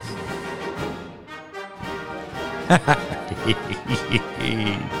I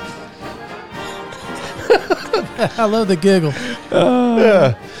love the giggle.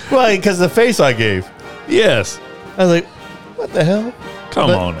 Yeah. Well, because the face I gave. Yes. I was like, what the hell? Come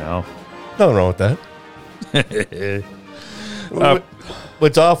on now. Nothing wrong with that.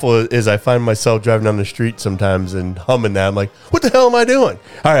 What's awful is I find myself driving down the street sometimes and humming that. I'm like, what the hell am I doing?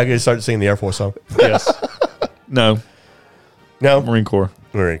 All right, I got to start singing the Air Force song. Yes. No. No? Marine Corps.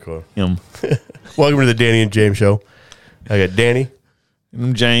 Very cool. Him. Welcome to the Danny and James show. I got Danny.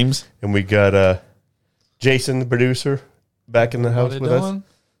 And James. And we got Jason, the producer, back in the house with us.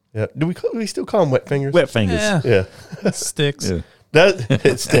 Yeah. Do we still call him Wet Fingers? Wet Fingers. Yeah. It sticks. Yeah.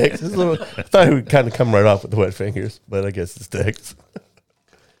 It sticks. It's a little, I thought it would kind of come right off with the Wet Fingers, but I guess it sticks.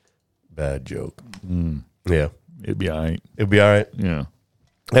 Bad joke. Yeah. It'd be all right. It'll be all right. Yeah.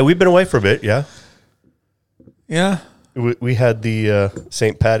 Hey, we've been away for a bit, yeah? Yeah. We had the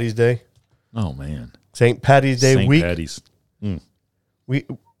St. Patty's Day. Oh, man. St. Patty's Day St. week. Patty's.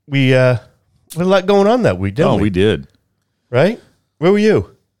 We had a lot going on that week, didn't we? We did. Right? Where were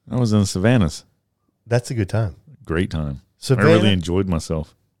you? I was in Savannah's. That's a good time. Great time. Savannah, I really enjoyed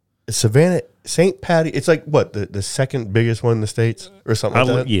myself. Savannah, St. Patty, it's like what, the second biggest one in the States or something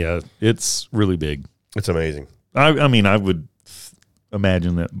like that? Yeah, it's really big. It's amazing. I mean, I would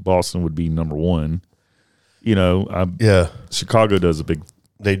imagine that Boston would be number one. You know, Yeah. Chicago does a big.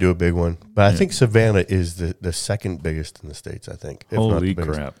 They do a big one. But I think Savannah is the second biggest in the States, I think. If not Holy the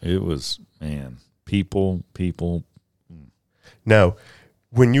biggest. crap. It was, man, people. Now,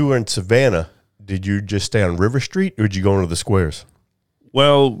 when you were in Savannah, did you just stay on River Street or did you go into the squares?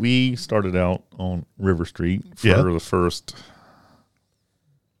 Well, we started out on River Street for the first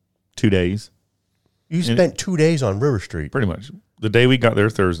 2 days. You spent 2 days on River Street. Pretty much. The day we got there,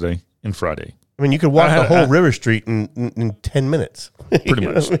 Thursday and Friday. I mean, you could walk the whole River Street in 10 minutes. Pretty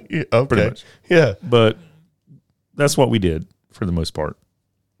much. Okay. Pretty much. Yeah. But that's what we did for the most part.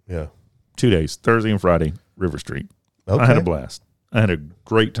 Yeah. 2 days, Thursday and Friday, River Street. Okay. I had a blast. I had a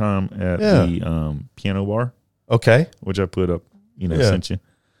great time at the piano bar. Okay. Which I put up, sent you.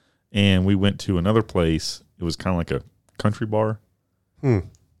 And we went to another place. It was kind of like a country bar.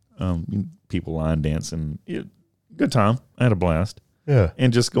 People line dancing. Good time. I had a blast. Yeah.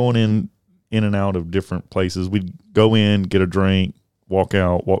 And just going in and out of different places. We'd go in, get a drink, walk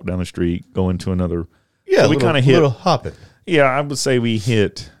out, walk down the street, go into another. Yeah, so we kind of hit. Little hopping. Yeah, I would say we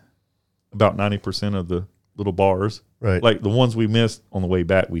hit about 90% of the little bars. Right. Like the ones we missed on the way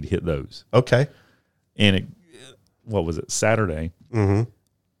back, we'd hit those. Okay. And what was it, Saturday? Mm-hmm.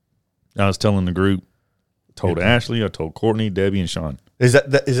 I was telling the group, told Ashley, I told Courtney, Debbie, and Sean. Is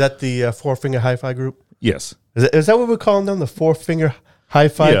that the Four Finger Hi-Fi group? Yes. Is that what we're calling them? The Four Finger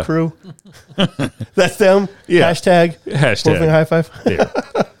Hi-Fi crew? That's them? Yeah. Hashtag Four Finger Hi-Fi? Yeah.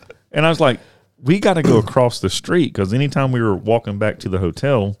 And I was like, we got to go across the street because anytime we were walking back to the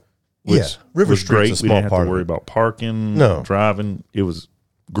hotel, which River was Street's great. a small We didn't have part to of worry it. about parking, driving. It was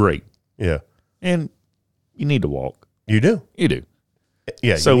great. Yeah. And you need to walk. You do? You do.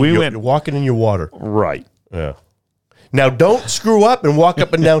 Yeah. So we went. You're walking in your water. Right. Yeah. Now, don't screw up and walk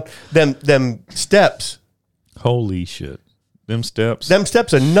up and down them steps. Holy shit. Them steps. Them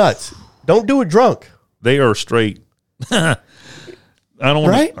steps are nuts. Don't do it drunk. They are straight. I don't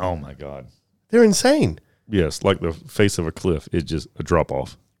want Right? to. Oh, my God. They're insane. Yes, like the face of a cliff. It's just a drop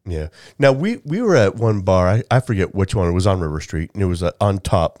off. Yeah. Now, we were at one bar. I forget which one. It was on River Street, and it was on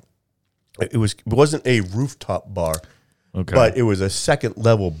top. It wasn't a rooftop bar, Okay. but it was a second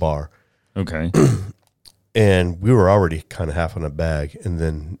level bar. Okay. And we were already kind of half on a bag. And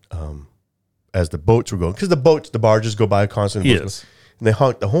then as the boats were going, because the barges go by constantly. Yes. And they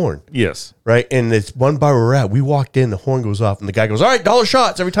honked the horn. Yes. Right? And this one bar we were at, we walked in, the horn goes off, and the guy goes, all right, $1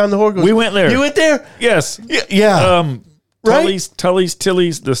 shots every time the horn goes. We went there. You went there? Yes. Yeah. Right? Tully's,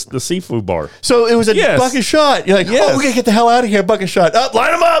 the seafood bar. So it was a bucket shot. You're like, oh, we got to get the hell out of here, bucket shot. Up,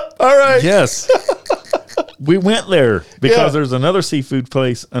 line them up. All right. Yes. We went there because there's another seafood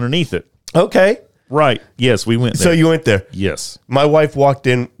place underneath it. Okay. Right. Yes, we went there. So you went there. Yes. My wife walked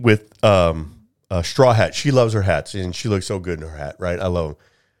in with a straw hat. She loves her hats, and she looks so good in her hat, right? I love them.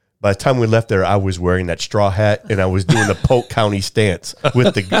 By the time we left there, I was wearing that straw hat, and I was doing the Polk County stance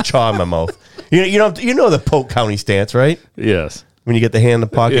with the chaw in my mouth. You know the Polk County stance, right? Yes. When you get the hand in the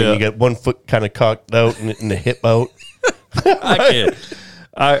pocket and you get one foot kind of cocked out and the hip out. I can't.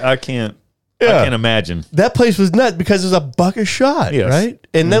 I can't imagine. That place was nuts because there's a bucket shot, right?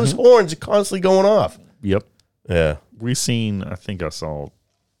 And those horns are constantly going off. Yep. Yeah. I think I saw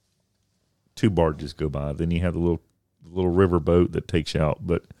 2 barges go by. Then you have the little river boat that takes you out.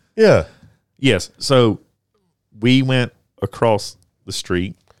 But yeah. Yes. So we went across the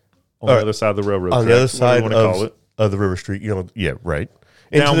street on the other side of the railroad. On the other side of of the River Street. Right.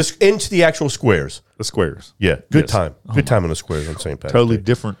 Down- Into the actual squares. The squares. Yeah, good Yes. time. Good time in the squares on St. Patrick's Totally Day.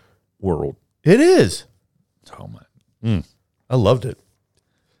 different world. It is. Oh my! I loved it.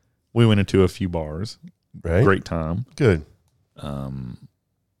 We went into a few bars. Right. Great time. Good.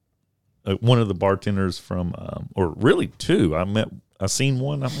 One of the bartenders from, or really two. I seen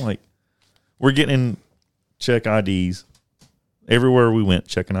one. I'm like, we're getting check IDs everywhere we went,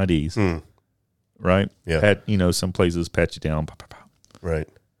 checking IDs. Right. Yeah. Had some places pat you down. Pow, pow, pow. Right.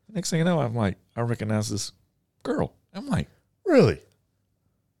 Next thing you know, I'm like, I recognize this girl. I'm like, Really?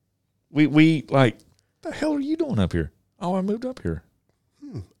 we like, the hell are you doing up here? Oh, I moved up here.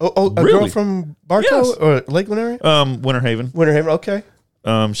 A girl Really? from Bartow Yes. or Lakeland area? Winter Haven. Winter Haven. Okay.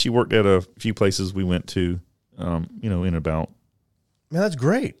 She worked at a few places we went to, in about. Man, that's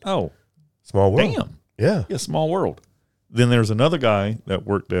great. Oh, Small world. damn. Yeah. Yeah, small world. Then there's another guy that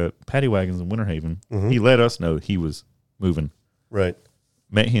worked at Paddy Wagons in Winter Haven. Mm-hmm. He let us know he was moving. Right.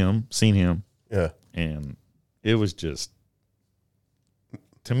 Met him, seen him, Yeah. and it was just,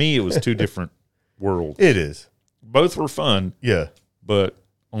 to me, it was two different worlds. It is. Both were fun, Yeah. but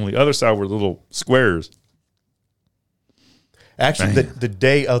on the other side were little squares. Actually, the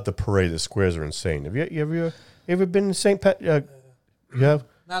day of the parade, the squares are insane. Have you ever been to St. Pat? You have?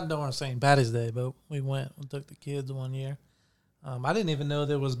 Not during St. Patty's Day, but we went and took the kids one year. I didn't even know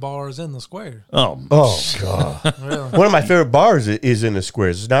there was bars in the square. Oh, God. Really? One of my favorite bars is in the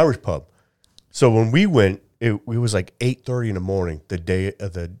squares. It's an Irish pub. So when we went, it was like 8:30 in the morning, the day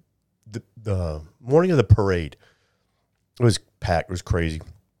of the morning of the parade. It was packed. It was crazy.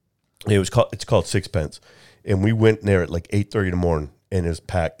 It's called Sixpence, and we went there at like 8:30 in the morning, and it was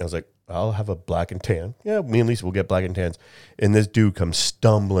packed. I was like, I'll have a black and tan. Yeah, me and Lisa will get black and tans. And this dude comes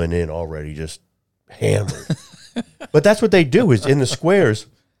stumbling in already, just hammered. But that's what they do is in the squares.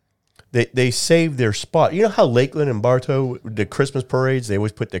 They save their spot. You know how Lakeland and Bartow, the Christmas parades, they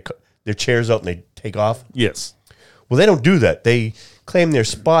always put their chairs out and they take off? yes. Well, they don't do that. They claim their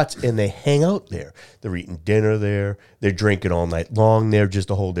spots and they hang out there. They're eating dinner there. They're drinking all night long there just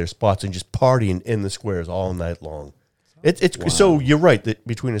to hold their spots and just partying in the squares all night long. It's So you're right that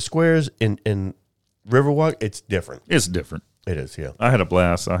between the squares and Riverwalk, it's different. It's different. It is, yeah. I had a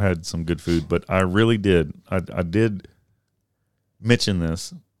blast. I had some good food, but I really did. I did mention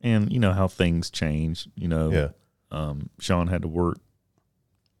this, and you know how things change. Yeah. Sean had to work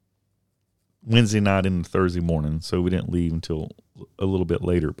Wednesday night into Thursday morning, so we didn't leave until a little bit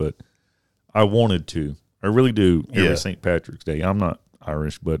later. But I wanted to. I really do. Every Yeah. St. Patrick's Day. I'm not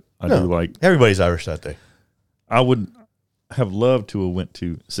Irish, but I No. do like. Everybody's Irish that day. I would have loved to have went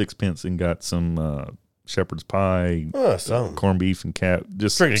to Sixpence and got some shepherd's pie, Oh, something. corned beef, and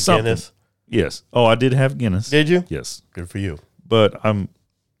just Drink a something. Guinness. Yes. Oh, I did have Guinness. Did you? Yes. Good for you. But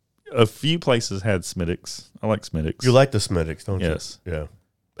a few places had Smittix. I like Smittix. You like the Smittix, don't you? Yes. Yeah.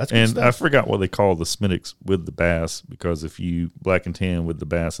 That's good And stuff. I forgot what they call the Smittix with the bass, because if you black and tan with the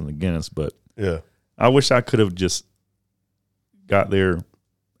bass and the Guinness, but Yeah. I wish I could have just got there,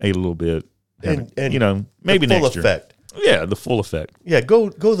 ate a little bit, And maybe the full next year. effect. Yeah, the full effect. Yeah, go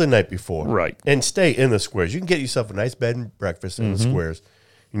the night before. Right. And stay in the squares. You can get yourself a nice bed and breakfast in the squares.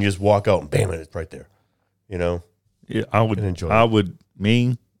 And you just walk out and bam, it's right there. You know? Yeah, I would And enjoy I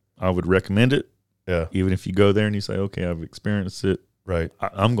would recommend it, Yeah. even if you go there and you say, okay, I've experienced it. Right.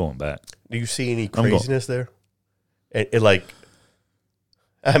 I'm going back. Do you see any I'm craziness there? And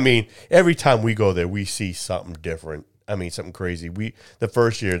every time we go there, we see something different. Something crazy. The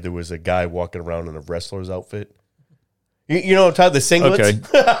first year there was a guy walking around in a wrestler's outfit. You know what I'm talking, the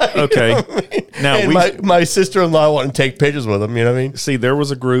singlets? Okay. Okay. Now And my sister-in-law wanted to take pictures with him, you know what I mean? see, there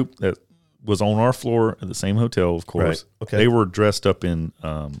was a group that was on our floor at the same hotel, of course. Right. Okay. They were dressed up in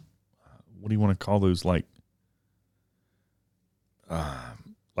what do you want to call those, like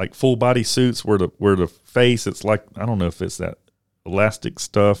full body suits where the face, it's like, I don't know if it's that elastic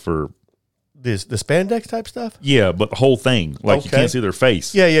stuff or The spandex type stuff? yeah, but the whole thing, like you Okay. can't see their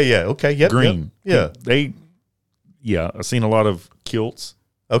face. Yeah. Okay. Yep. Green. Yep. I've seen a lot of kilts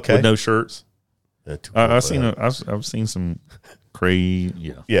Yeah. Okay. with no shirts. Yeah, too cool I've for seen that. I've seen some crazy.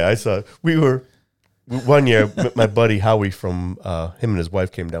 Yeah. Yeah, I saw. We were one year. My buddy Howie from him and his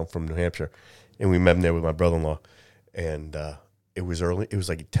wife came down from New Hampshire, and we met him there with my brother-in-law. And it was early. It was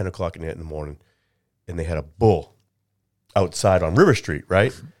like 10 o'clock in the morning, and they had a bull outside on River Street,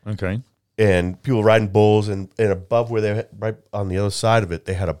 right? Okay. And people riding bulls, and above where they right on the other side of it,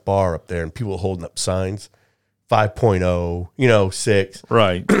 they had a bar up there, and people holding up signs, 5.0, 6.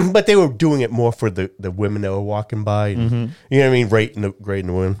 Right. But they were doing it more for the women that were walking by. And, You know what I mean? Rating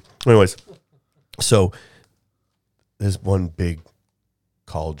the women. Anyways, so there's one big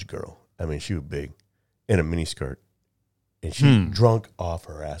college girl. She was big in a miniskirt. and she's drunk off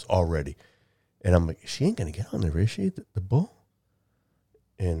her ass already. And I'm like, she ain't gonna get on there, is she? The bull?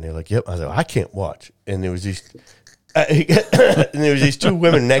 And they're like, yep. I was like, I can't watch. And there was these, two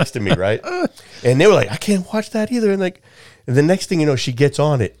women next to me, right? And they were like, I can't watch that either. And the next thing you know, she gets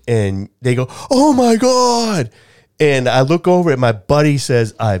on it, and they go, oh my God. And I look over, and my buddy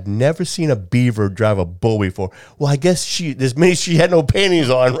says, I've never seen a beaver drive a bull before. Well, I guess she had no panties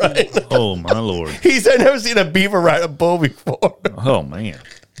on, right? Oh, my Lord. He said, I've never seen a beaver ride a bull before. Oh, man.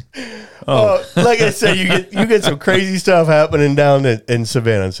 Like I said, you get some crazy stuff happening down in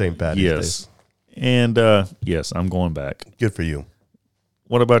Savannah on St. Patrick's Yes. Day. And, yes, I'm going back. Good for you.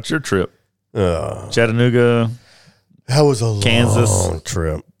 What about your trip? Chattanooga? That was a Kansas. long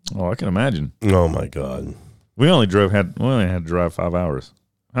trip. Oh, I can imagine. Oh, my God. We only had to drive 5 hours.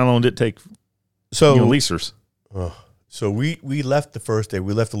 How long did it take? So, leasers. So we left the first day.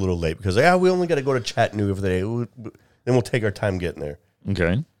 We left a little late because we only got to go to Chattanooga for the day. Then we'll take our time getting there.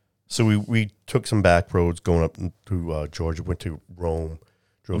 Okay. So we took some back roads going up through Georgia. Went to Rome,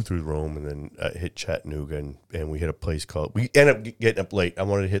 drove through Rome, and then hit Chattanooga. And we hit a place called. We ended up getting up late. I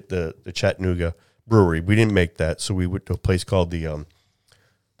wanted to hit the Chattanooga brewery. We didn't make that, so we went to a place called the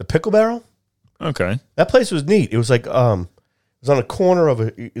Pickle Barrel. Okay. That place was neat. It was like it was on a corner of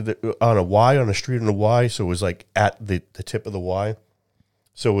on a Y, on a street on a Y, so it was like at the tip of the Y.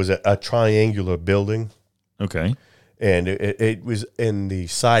 So it was a triangular building. Okay. And it was, and the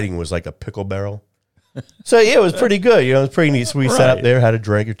siding was like a pickle barrel. So yeah, it was pretty good. It was pretty neat. So we sat up there, had a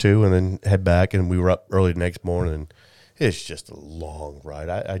drink or two, and then head back, and we were up early the next morning. And it's just a long ride.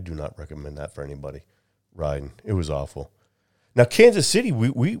 I do not recommend that for anybody riding. It was awful. Now, Kansas City,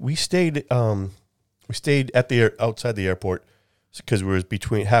 we stayed at the outside the airport because we was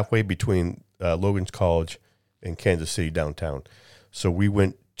halfway between Logan's College and Kansas City downtown. So we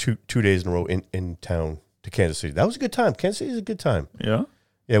went two days in a row in town to Kansas City. That was a good time. Kansas City is a good time. Yeah.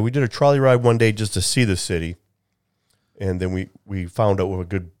 Yeah, we did a trolley ride one day just to see the city, and then we found out what a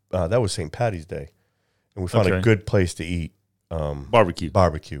good that was St. Patty's Day, and we found a good place to eat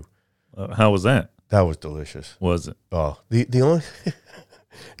Barbecue. How was that? That was delicious. Was it? Oh, the only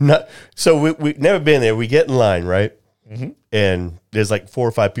so we never been there. We get in line, right? Mm-hmm. And there's like 4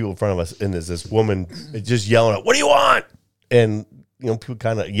 or 5 people in front of us, and there's this woman just yelling out, "What do you want?" And people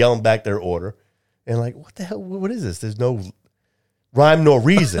kind of yelling back their order, and like, "What the hell? What is this?" There's no rhyme nor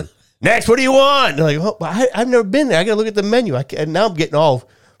reason. Next, what do you want? And like, I've never been there. I got to look at the menu. And now I'm getting all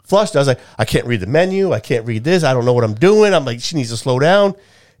flushed. I was like, I can't read the menu. I can't read this. I don't know what I'm doing. I'm like, she needs to slow down.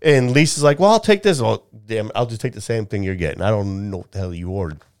 And Lisa's like, well, I'll take this. Oh, damn, I'll just take the same thing you're getting. I don't know what the hell you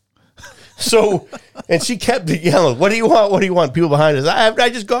ordered. So, and she kept yelling, what do you want? What do you want? People behind us, I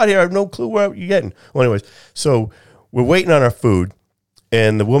just got here. I have no clue where you're getting. Well, anyways, so we're waiting on our food.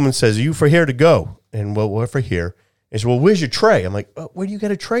 And the woman says, are you for here to go? And well, we're for here. And she said, well, where's your tray? I'm like, where do you get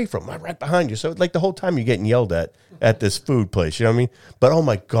a tray from? I'm right behind you. So like the whole time you're getting yelled at this food place. You know what I mean? But oh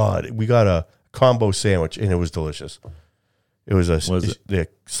my God, we got a combo sandwich and it was delicious. It was the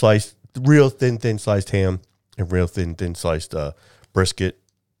sliced, real thin sliced ham and real thin sliced brisket.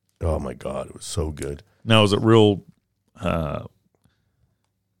 Oh my God, it was so good. Now, is it real?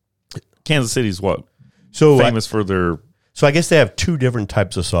 Kansas City's what? So famous for their. So I guess they have 2 different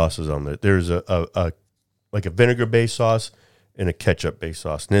types of sauces on there. There's a like a vinegar based sauce and a ketchup based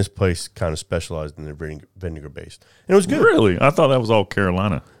sauce. And this place kind of specialized in the vinegar based, and it was good. Really, I thought that was all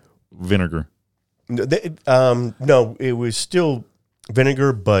Carolina vinegar. No, it was still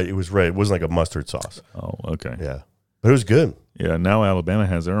vinegar, but it was red. It wasn't like a mustard sauce. Oh, okay. Yeah, but it was good. Yeah, now Alabama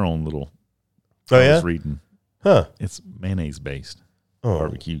has their own little. Oh, I was reading. Huh? It's mayonnaise based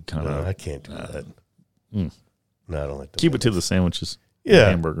barbecue kind of. No, I can't do that. No, I don't like that. Keep it to the sandwiches. Yeah,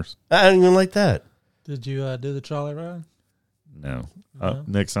 hamburgers. I don't even like that. Did you do the trolley ride? No.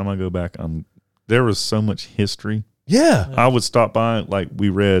 Next time I go back, there was so much history. Yeah, I would stop by. Like we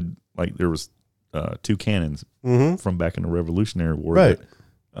read, like there was 2 cannons from back in the Revolutionary War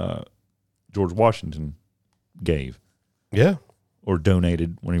that George Washington gave. Yeah. Or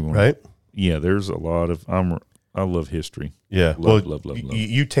donated when he wanted. Right. Yeah, there's a lot of I love history. Yeah. Love.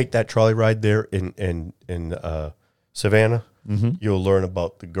 You take that trolley ride there in Savannah, you'll learn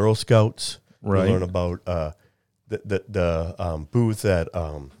about the Girl Scouts. Right. You'll learn about the booth at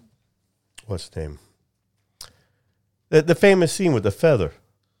what's the name? The famous scene with the feather.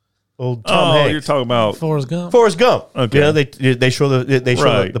 Old Tom Hanks. You're talking about Forrest Gump. Forrest Gump. Okay. You know, they show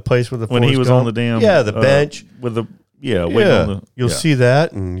the place with the when Forrest he was Gump. on the damn the bench with the waiting on the you'll see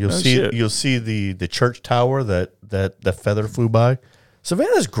that, and you'll shit. see the church tower that the feather flew by.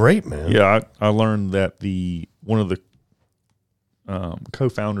 Savannah's great, man. Yeah, I learned that one of the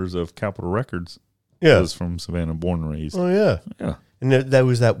co-founders of Capitol Records Yeah. was from Savannah, born and raised. Oh yeah. Yeah. And there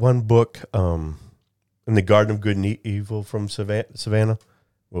was that one book, in the Garden of Good and Evil from Savannah.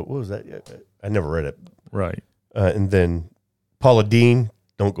 What was that? I never read it. Right. And then Paula Dean,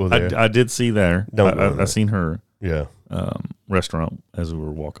 Don't Go There. I did see there. Don't go there. I seen her Yeah. restaurant as we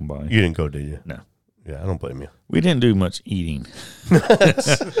were walking by. You didn't go, did you? No. Yeah, I don't blame you. We didn't do much eating.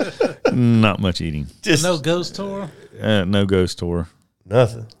 Not much eating. Just No ghost tour. No ghost tour.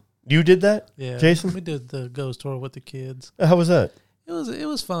 nothing. You did that? Yeah, Jason? we did the ghost tour with the kids. How was that? It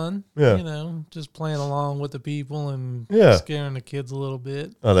was fun. Yeah. You know, just playing along with the people and Yeah. scaring the kids a little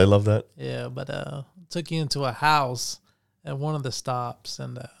bit. Oh, they love that? Yeah, but took you into a house at one of the stops,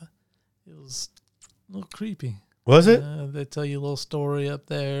 and it was a little creepy. Was it? They tell you a little story up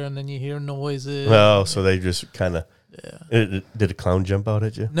there, and then you hear noises. Oh, so they just kind of. Yeah. Did a clown jump out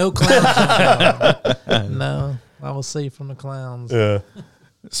at you? No clowns. No, I was safe from the clowns. Yeah.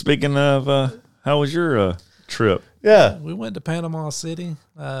 Speaking of, how was your trip? Yeah. We went to Panama City,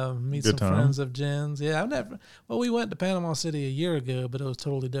 meet Good some time. friends of Jen's. Yeah, we went to Panama City a year ago, but it was a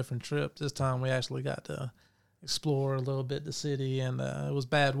totally different trip. This time we actually got to explore a little bit the city, and it was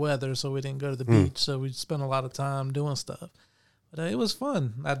bad weather, so we didn't go to the beach. So we spent a lot of time doing stuff. But it was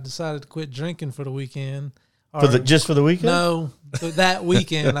fun. I decided to quit drinking for the weekend. Just for the weekend? No, that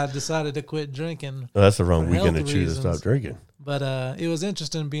weekend I decided to quit drinking. Oh, that's the wrong For weekend to health choose to stop reasons. drinking. But it was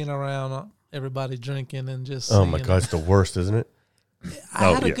interesting being around everybody drinking and just Oh my seeing- God, it's the worst, isn't it? I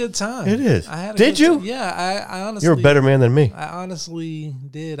Oh, had a yeah. good time. It is. I had a Did good you? ti- Yeah, I honestly. You're a better man than me. I honestly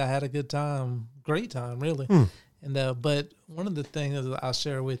did. I had a good time. Great time, really. And but one of the things that I'll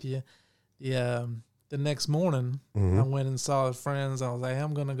share with you, the next morning I went and saw friends. I was like, hey,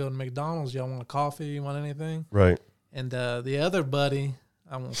 I'm gonna go to McDonald's. Y'all want a coffee? You want anything? Right. And the other buddy,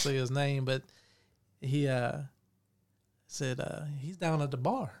 I won't say his name, but he said he's down at the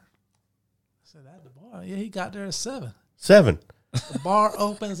bar. I said, at the bar? Yeah, he got there at 7. 7. The bar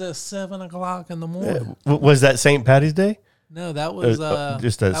opens at 7 o'clock in the morning. Was that St. Patty's Day? No, that was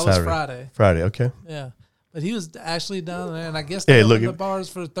just that was Saturday. Friday. Friday, okay. Yeah. But he was actually down there, and I guess Hey, they look, open the it- bars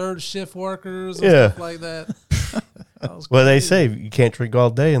for third shift workers and Yeah. stuff like that. That was Well, they crazy. say you can't drink all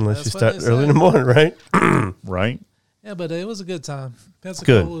day unless That's you what start they early in say. the morning, right? Right. Yeah, but it was a good time.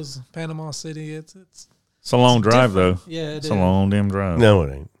 Pensacola is Panama City. It's It's a long drive, though. yeah, it It's is. a long damn drive. No,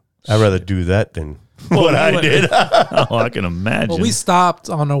 it ain't. I'd rather do that than what you I went- did. Oh, I can imagine. Well, we stopped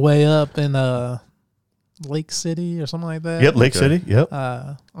on our way up in Lake City or something like that. Yep, Lake Okay. City. Yep.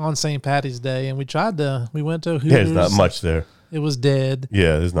 On St. Patty's Day, and we went to Hooters. Yeah, there's not much there. It was dead.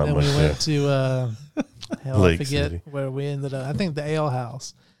 Yeah, there's not Then much we there. went to hell, Lake I forget City. where we ended up. I think the Ale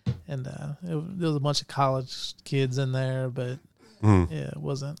House, and there was a bunch of college kids in there, but yeah, it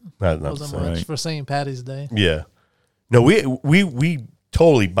wasn't Not the much same. Right. for St. Patty's Day. Yeah. No, we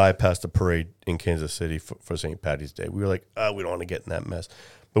totally bypassed the parade in Kansas City for St. Patty's Day. We were like, oh, we don't want to get in that mess.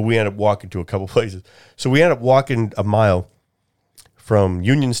 But we ended up walking to a couple places. So we ended up walking a mile from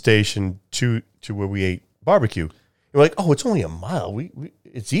Union Station to where we ate barbecue. We're like, oh, it's only a mile.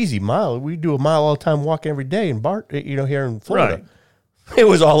 It's easy mile. We do a mile all the time walking every day in here in Florida. Right. It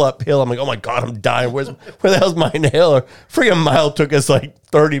was all uphill. I'm like, oh my God, I'm dying. Where the hell's my inhaler? Freaking mile took us like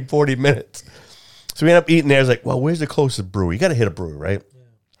 30, 40 minutes. So we ended up eating there. I was like, well, where's the closest brewery? You got to hit a brewery, right?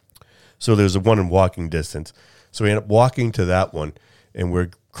 Yeah. So there's one in walking distance. So we ended up walking to that one, and we're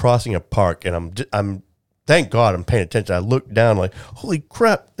crossing a park. And I'm thank God I'm paying attention. I look down like, holy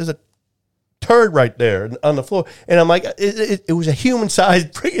crap, there's a turd right there on the floor. And I'm like, it was a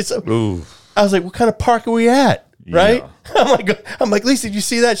human-sized freaking. Ooh. I was like, what kind of park are we at? Right? Yeah. I'm like, Lisa, did you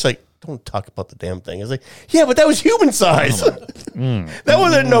see that? She's like, don't talk about the damn thing. I was like, yeah, but that was human size. That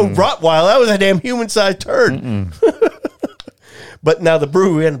wasn't no Rottweiler. That was a damn human sized turd. But now the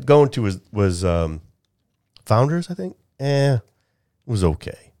brewery we ended up going to was Founders, I think. It was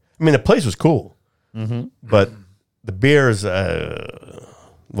okay. I mean, the place was cool, but the beers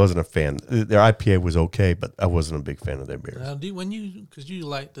wasn't a fan. Their IPA was okay, but I wasn't a big fan of their beers. Because you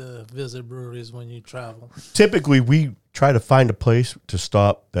like to visit breweries when you travel. Typically, we try to find a place to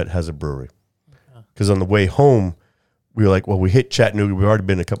stop that has a brewery. Because on the way home, we were like, well, we hit Chattanooga. We've already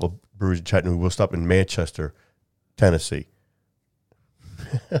been to a couple of breweries in Chattanooga. We'll stop in Manchester, Tennessee.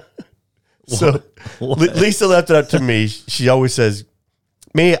 So Lisa left it up to me. She always says,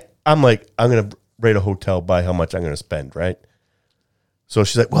 I'm like, I'm going to rate a hotel by how much I'm going to spend, right? So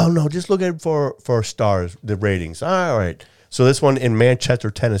she's like, well, no, just look at it for stars, the ratings. All right. So this one in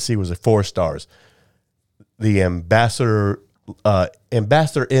Manchester, Tennessee was a 4 stars. The Ambassador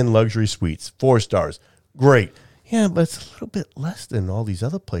Inn Luxury Suites, 4 stars. Great. Yeah, but it's a little bit less than all these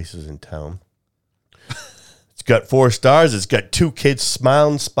other places in town. It's got 4 stars. It's got 2 kids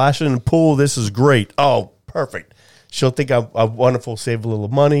smiling, splashing in the pool. This is great. Oh, perfect. She'll think I'm wonderful, save a little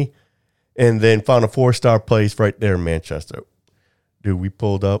money. And then found a 4-star place right there in Manchester. Dude, we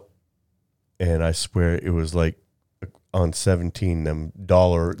pulled up, and I swear it was like on 17 them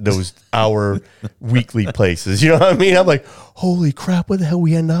those our weekly places. You know what I mean? I'm like, holy crap, where the hell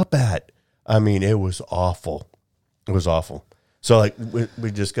we end up at? I mean, it was awful. It was awful. So like we're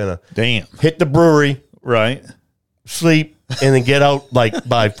just gonna hit the brewery, right? Sleep, and then get out like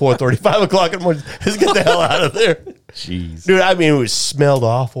by 4:30, 5 o'clock in the morning. Let's get the hell out of there. Jeez. Dude, I mean, it was smelled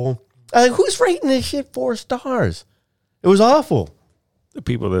awful. I like, who's rating this shit 4 stars? It was awful. The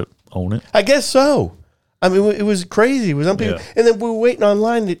people that own it. I guess so. I mean, it was crazy. It was unbelievable. Yeah. And then we were waiting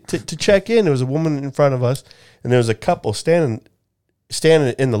online to check in. There was a woman in front of us, and there was a couple standing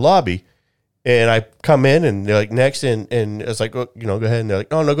in the lobby. And I come in, and they're like, next, and it's like, oh, go ahead. And they're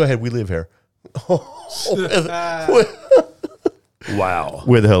like, oh, no, go ahead. We live here. Wow.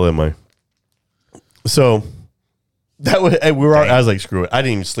 Where the hell am I? So that was, I was like, screw it. I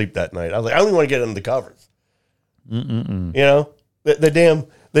didn't even sleep that night. I was like, I don't even want to get under the covers. Mm-mm-mm. You know, the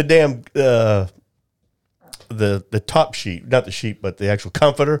damn top sheet, not the sheet, but the actual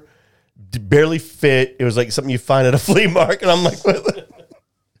comforter, barely fit. It was like something you find at a flea market. And I'm like, like,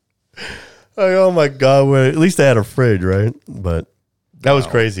 oh my God. Well, at least I had a fridge, right? But that was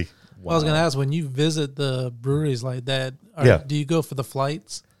crazy. Well, I was going to ask, when you visit the breweries like that, do you go for the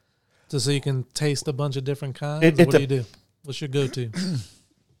flights so you can taste a bunch of different kinds? What do you do? What's your go-to?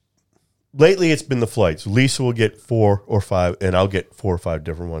 Lately, it's been the flights. Lisa will get 4 or 5, and I'll get 4 or 5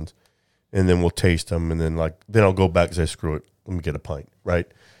 different ones, and then we'll taste them, and then I'll go back and say, screw it, let me get a pint, right?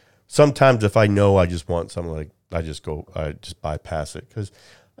 Sometimes if I know I just want something, I just bypass it because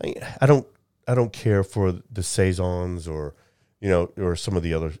I don't care for the saisons or or some of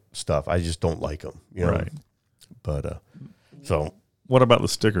the other stuff. I just don't like them, Right. But so what about the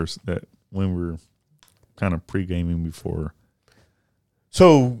stickers that when we're kind of pre-gaming before?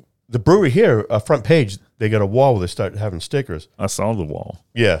 So the brewery here, front page, they got a wall where they start having stickers. I saw the wall.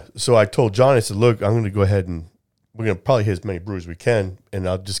 Yeah. So I told John, I said, look, I'm going to go ahead and we're going to probably hit as many breweries as we can, and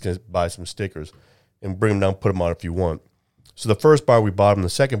I'm just going to buy some stickers and bring them down, put them on if you want. So the first bar we bought them, the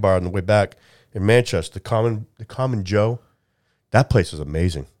second bar on the way back in Manchester, the Common Joe, that place was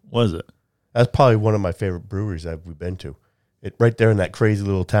amazing. Was it? That's probably one of my favorite breweries that we've been to. It right there in that crazy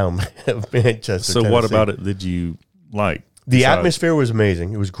little town of Manchester. So Tennessee. what about it did you like? The atmosphere was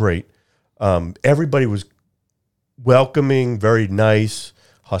amazing. It was great. Everybody was welcoming, very nice,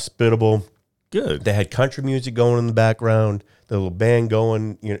 hospitable. Good. They had country music going in the background, the little band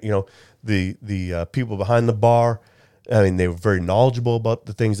going. The people behind the bar. I mean, they were very knowledgeable about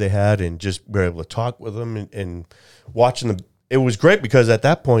the things they had, and just were able to talk with them and watching them. It was great because at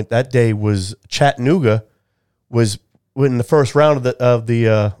that point, that day was Chattanooga was in the first round of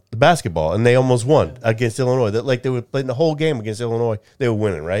the basketball, and they almost won against Illinois. They were playing the whole game against Illinois. They were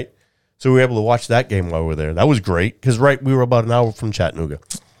winning, right? So we were able to watch that game while we were there. That was great because we were about an hour from Chattanooga.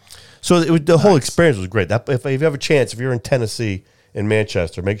 So the whole experience was great. If you have a chance, if you're in Tennessee in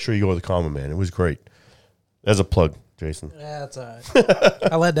Manchester, make sure you go to the Common Man. It was great. As a plug, Jason. Yeah, that's all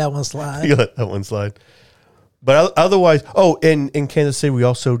right. I let that one slide. You let that one slide. But otherwise, in Kansas City, we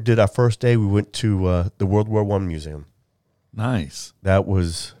also did our first day. We went to the World War I Museum. Nice.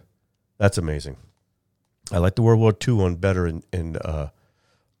 That's amazing. I like the World War II one better in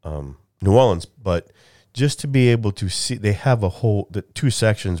New Orleans, but just to be able to see, they have the 2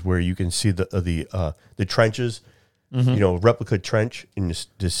 sections where you can see the trenches, replica trench, and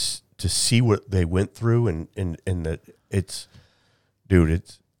just to see what they went through, and that it's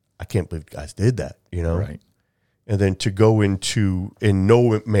I can't believe guys did that, Right. And then to go in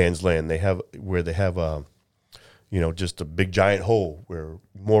no man's land, they have just a big giant hole where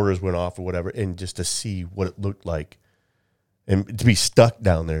mortars went off or whatever, and just to see what it looked like, and to be stuck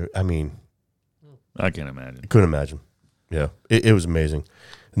down there. I mean, I can't imagine. Couldn't imagine. Yeah, it was amazing.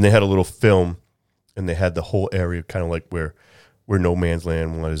 And they had a little film, and they had the whole area kind of like where no man's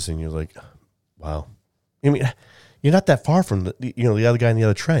land was, and you're like, wow. I mean, you're not that far from the other guy in the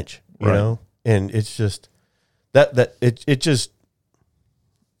other trench, you know, and it's just it just,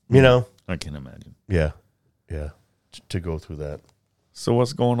 I can imagine. Yeah. To go through that. So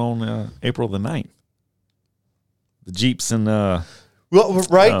what's going on April the 9th? The Jeeps and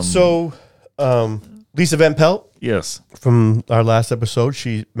so Lisa Van Pelt, yes, from our last episode,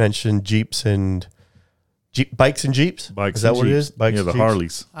 she mentioned Jeeps and bikes and Jeeps. Bikes is that and what Jeeps. it is? Bikes the and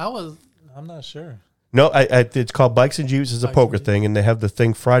Jeeps? Harleys. I'm not sure. No, it's called Bikes and Jeeps. It's a Bikes poker and Jeeps. thing, and they have the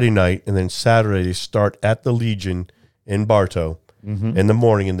thing Friday night, and then Saturday they start at the Legion in Bartow in the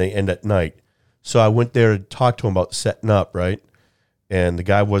morning, and they end at night. So I went there to talk to him about setting up, right? And the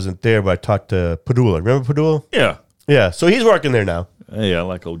guy wasn't there, but I talked to Padula. Remember Padula? Yeah. Yeah. So he's working there now. Yeah, I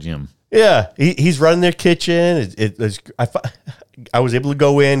like old Jim. Yeah. He's running their kitchen. I was able to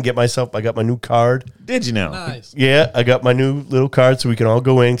go in, I got my new card. Did you now? Nice. Yeah, I got my new little card so we can all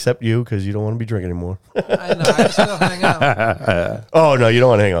go in except you because you don't want to be drinking anymore. I know. I still hang out. Oh, no, you don't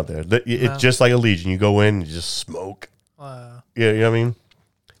want to hang out there. It's just like a Legion. You go in, you just smoke. Yeah, you know what I mean?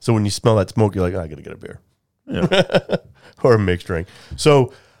 So when you smell that smoke, you're like, I got to get a beer. Yeah. Or a mixed drink.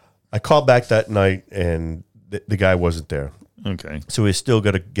 So I called back that night, and the guy wasn't there. Okay. So we still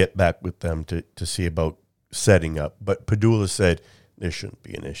got to get back with them to see about setting up. But Padula said there shouldn't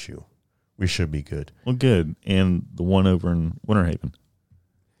be an issue. We should be good. Well, good. And the one over in Winter Haven.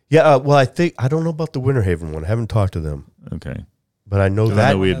 Yeah, well, I don't know about the Winter Haven one. I haven't talked to them. Okay. But I know 'Cause that.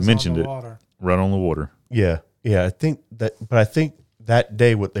 I know we had That's on mentioned the it. water. Right on the water. Yeah. I think that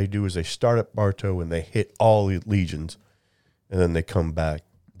day what they do is they start at Bartow and they hit all the Legions, and then they come back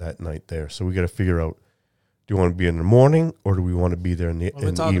that night there. So we got to figure out, do we want to be in the morning or do we want to be there in the Well, we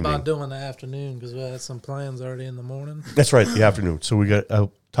in the talked evening? about doing the afternoon because we had some plans already in the morning. That's right, the afternoon. So we got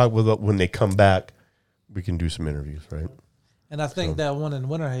I'll talk about when they come back, we can do some interviews, right? And I think that one in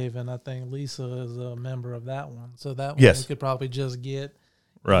Winter Haven, I think Lisa is a member of that one. So that one Yes. we could probably just get,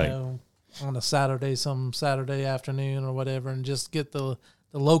 Right. you know, on a Saturday, some Saturday afternoon or whatever, and just get the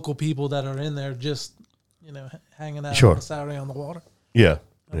local people that are in there just, you know, hanging out Sure. on a Saturday on the water. Yeah.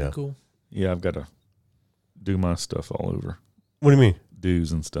 That'd Yeah. be cool. Yeah, I've got to do my stuff all over. What do you mean?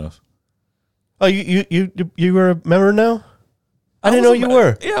 Dues and stuff. Oh, you were a member now? I didn't know you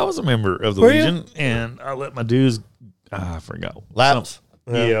were. Yeah, I was a member of the Were you? Legion, and I let my dues. I forgot. Lapse.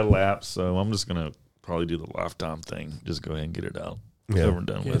 Yeah, lapse. So I'm just gonna probably do the lifetime thing. Just go ahead and get it out. Yeah. Over and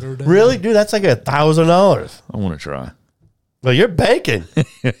done Get with. her done. Really, dude? That's like $1,000. I want to try. Well, you're banking.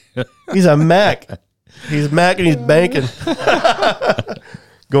 He's a Mac. He's Mac and he's banking.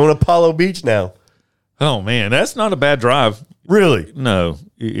 Going to Apollo Beach now. Oh man, that's not a bad drive. Really? No,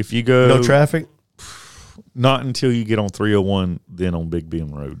 if you go No traffic? not until you get on 301, then on Big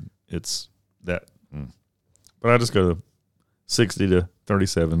Bend Road. It's that. But I just go to 60 to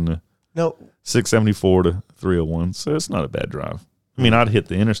 37 to No. 674 to 301. So it's not a bad drive. I mean, I'd hit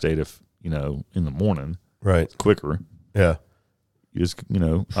the interstate if, in the morning, Right. quicker. Yeah. You just,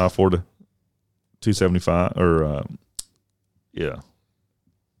 I-4 to 275 or, yeah.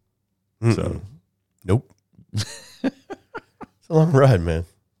 Mm-mm. So, Nope. It's a long ride, man.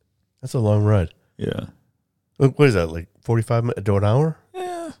 That's a long ride. yeah. What is that, like 45 minutes to an hour?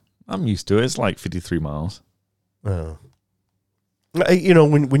 Yeah. I'm used to it. It's like 53 miles. Oh.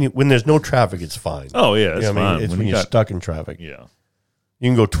 When there's no traffic, it's fine. Oh, yeah. It's You know what I fine. mean? It's when you you're got- stuck in traffic. Yeah. You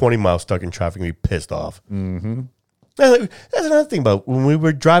can go 20 miles stuck in traffic and be pissed off. Mm-hmm. That's another thing about when we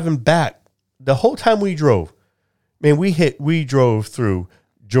were driving back. The whole time we drove, man, we drove through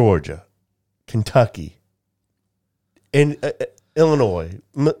Georgia, Kentucky, and Illinois,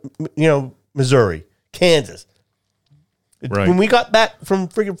 Missouri, Kansas. Right. When we got back from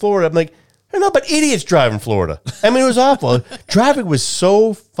freaking Florida, I'm like, there are not but idiots driving Florida. I mean, it was awful. Traffic was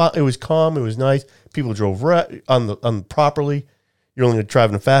so fun. It was calm. It was nice. People drove right on properly. You're only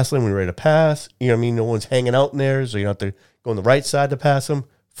driving the fast lane when you're ready to pass. You know what I mean? No one's hanging out in there, so you don't have to go on the right side to pass them.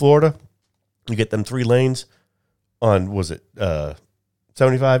 Florida, you get them 3 lanes on,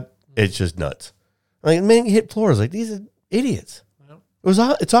 75? It's just nuts. Like, man, you hit Florida. It's like, these are idiots. Yep.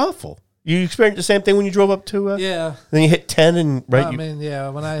 It's awful. You experienced the same thing when you drove up to, Yeah. then you hit 10 and, right? I mean, yeah,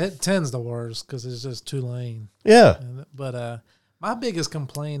 when I hit 10's the worst because it's just 2 lane. Yeah. But my biggest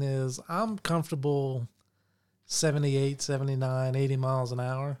complaint is I'm comfortable 78, 79, 80 miles an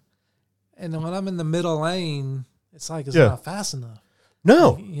hour. And then when I'm in the middle lane, it's like it's Yeah. not fast enough.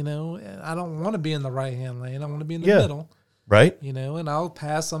 No. I don't want to be in the right-hand lane. I want to be in the Yeah. middle, Right? and I'll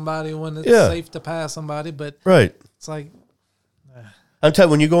pass somebody when it's Yeah. safe to pass somebody. But Right. it's like, I'm telling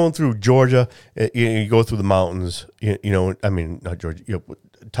you, when you're going through Georgia, you go through the mountains, not Georgia,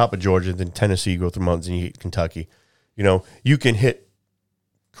 top of Georgia, then Tennessee, you go through mountains and you hit Kentucky. You can hit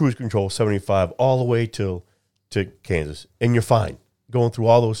cruise control 75 all the way to Kansas, and you're fine. Going through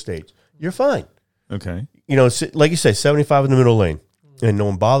all those states, you're fine. Okay. Like you say, 75 in the middle lane, and no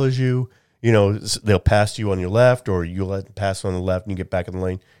one bothers you. They'll pass you on your left, or you'll let them pass on the left, and you get back in the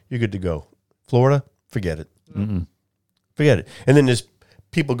lane. You're good to go. Florida, forget it. Mm-mm. Forget it. And then there's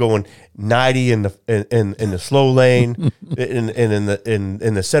people going 90 in the slow lane, and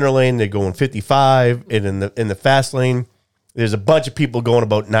in the center lane they're going 55, and in the fast lane there's a bunch of people going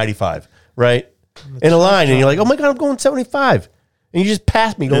about 95, right? In a line, and you're like, oh my god, I'm going 75, and you just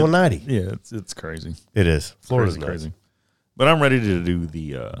passed me going 90. Yeah, it's crazy. It is. Florida's Crazy, nuts. crazy. But I'm ready to do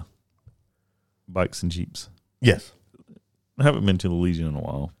the bikes and Jeeps. Yes. I haven't been to the Legion in a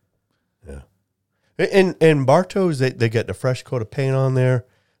while. Yeah. And Barto's, they get the fresh coat of paint on there.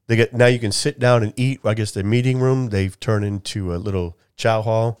 They get now you can sit down and eat. I guess the meeting room they've turned into a little chow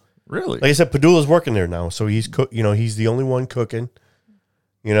hall. Really? Like I said, Padula's working there now, so he's he's the only one cooking.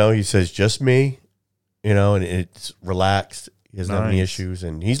 He says just me. And it's relaxed. He doesn't have any Nice. issues,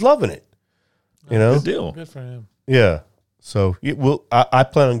 and he's loving it. You know, Good deal. Good for him. yeah. So I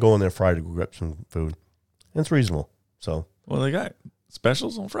plan on going there Friday to grab some food. And it's reasonable. So Well, they got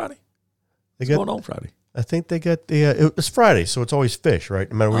specials on Friday. they What's get. going on Friday? I think they get the. It's Friday, so it's always fish, right?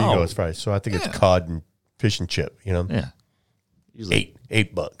 No matter where you Oh. go, it's Friday. So I think Yeah. it's cod and fish and chip. Yeah. Usually,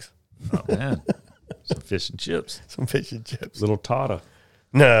 $8. oh, man. Some fish and chips. Some fish and chips. Little Tata.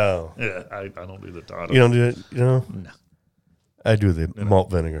 No, Yeah, I don't do the Tata. you don't do it. No, I do the No. malt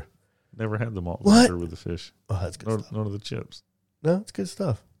vinegar. Never had the malt What? vinegar with the fish. Oh, that's good Nor, stuff. nor the chips. No, it's good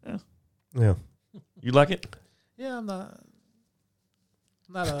stuff. Yeah. Yeah. You like it? Yeah, I'm not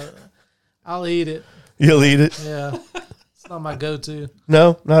I'll eat it. You'll eat it? Yeah. It's not my go-to.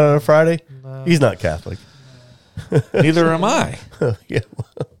 No, not on a Friday. No. He's not Catholic. Neither am I. Yeah.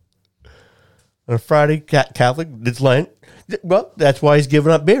 On a Friday, Catholic, it's Lent. Well, that's why he's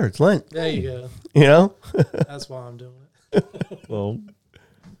giving up beer. It's Lent. There you go. You know? That's why I'm doing it. Well,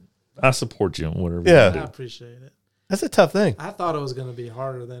 I support you on whatever Yeah. you I do. appreciate it. That's a tough thing. I thought it was going to be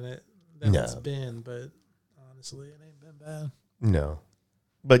harder than No. it's been, but honestly, it ain't been bad. No.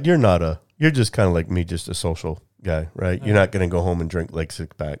 But you're just kind of like me, just a social guy, right? You're not going to go home and drink like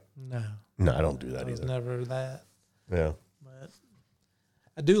six pack. No. No, I don't do that I was either. never that. Yeah. But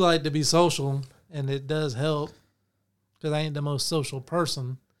I do like to be social, and it does help because I ain't the most social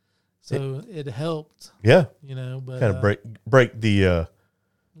person. So it helped, Yeah. but Kind of break the,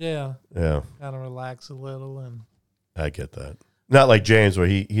 yeah, yeah, kind of relax a little. And I get that. Not like James where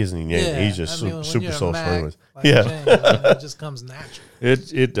he isn't even, he's just when super you're a social. Mac, anyways. like Yeah. James, it just comes natural.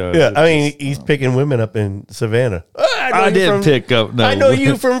 It does. Yeah. It I mean, just- he's picking women up in Savannah. I you did from- pick up. No, I know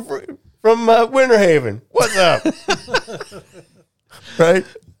you from Winter Haven. What's up? Right?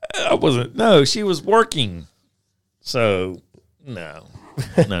 I wasn't. No, she was working. So no.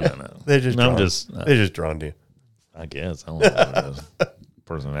 They're just No, I'm drawn. just. They're just drawn to you. I guess I don't know what it is.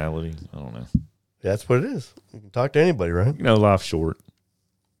 Personality. I don't know. That's what it is. You can talk to anybody, right? Life's short.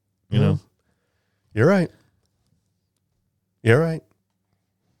 You know, You're right. You're right.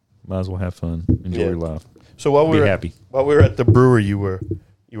 might as well have fun. Enjoy Yeah. your life. So while Be we were happy. while we were at the brewery, you were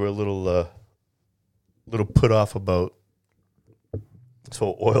a little put off about this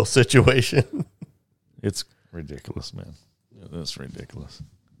whole oil situation. It's ridiculous, man. That's ridiculous.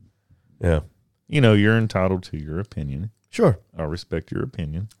 Yeah. You're entitled to your opinion. Sure. I respect your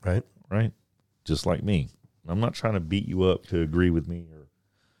opinion. Right. Right? Just like me. I'm not trying to beat you up to agree with me or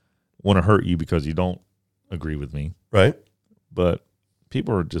want to hurt you because you don't agree with me. Right. But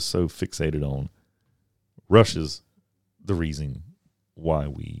people are just so fixated on Russia's the reason why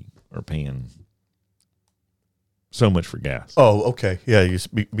we are paying so much for gas. Oh, okay. Yeah.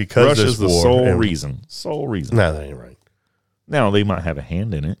 Because Russia's the there's war sole and- reason. Sole reason. No, that ain't right. Now, they might have a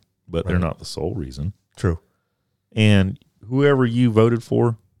hand in it, but they're Right. not the sole reason. True. And whoever you voted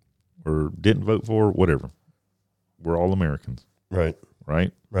for or didn't vote for, whatever, we're all Americans, Right.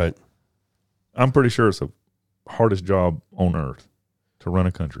 right? Right. I'm pretty sure it's the hardest job on earth to run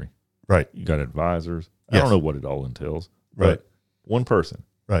a country. Right. You got advisors. I Yes. don't know what it all entails. Right. But one person.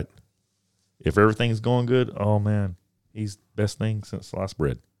 Right. If everything's going good, oh man, he's the best thing since sliced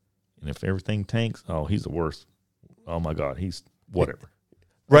bread. And if everything tanks, oh, he's the worst. Oh my God, he's whatever.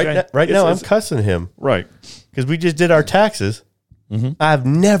 Right. Okay. Now, now I'm It's- cussing him Right. because we just did our taxes. Mhm. I've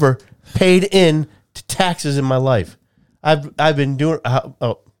never paid in to taxes in my life. I've been doing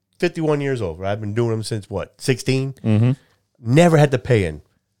 51 years old. Right? I've been doing them since what 16. Mm-hmm. Never had to pay in.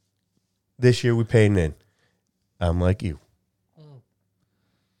 This year we paying in. I'm like you.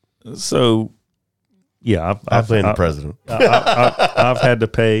 So, yeah, I blame the president. I've had to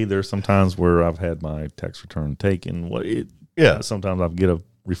pay. There's some times where I've had my tax return taken. Yeah. Sometimes I get a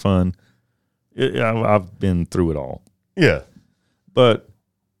refund. I've been through it all. Yeah. But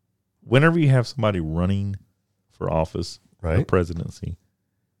whenever you have somebody running for office, or Right. presidency,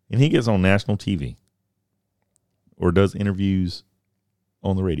 and he gets on national TV or does interviews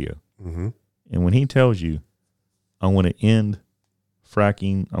on the radio, Mm-hmm. and when he tells you, I want to end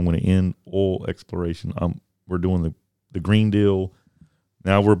fracking, I'm going to end oil exploration, we're doing the Green Deal,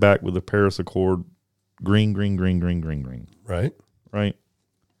 now we're back with the Paris Accord, green, Right. right?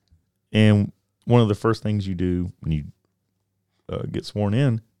 And one of the first things you do when you get sworn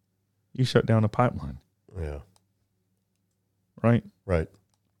in, you shut down a pipeline, Yeah. right? Right.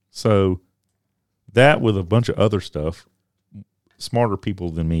 So that with a bunch of other stuff, smarter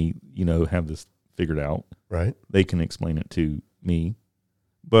people than me, have this figured out. Right. They can explain it to me.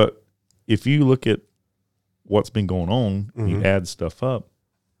 But if you look at what's been going on, you add stuff up,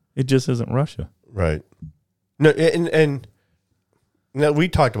 it just isn't Russia. Right. No, and no, we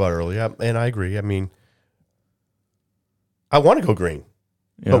talked about it earlier, and I agree. I mean, I want to go green,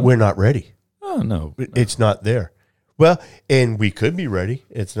 but we're not ready. Oh, no. It's not there. Well, and we could be ready.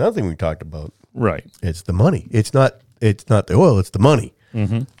 It's another thing we talked about. Right. It's the money. It's not the oil. It's the money.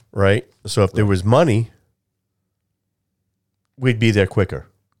 Mm-hmm. Right. So if there was money, we'd be there quicker.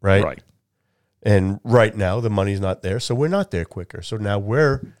 Right. Right. And right now the money's not there, so we're not there quicker. So now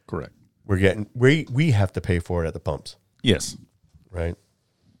correct. We have to pay for it at the pumps. Yes. Right.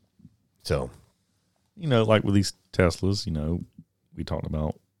 So, like with these Teslas, we talked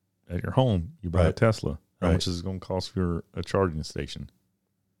about at your home, you buy a Tesla. How much is it going to cost for a charging station?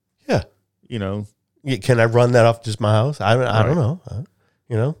 Yeah. Can I run that off just my house? I don't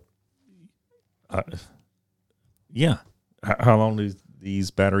know. Yeah. How long do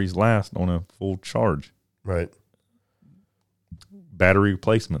these batteries last on a full charge? Right. Battery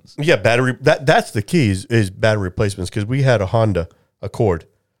replacements. Yeah, battery. That's the key is battery replacements, because we had a Honda Accord,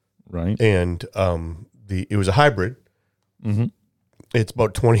 right? And it was a hybrid. Mm-hmm. It's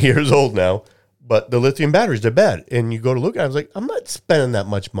about 20 years old now, but the lithium batteries, they're bad. And you go to look at it, I was like, I'm not spending that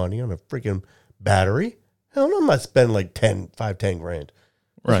much money on a freaking battery. Hell no, I'm not spending like 10 grand.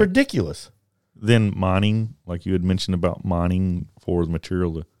 It's ridiculous. Then mining, like you had mentioned about mining for the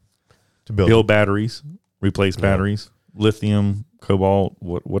material to build batteries, replace batteries, lithium, cobalt,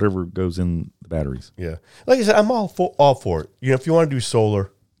 whatever goes in the batteries. Yeah. Like I said, I'm all for it. If you want to do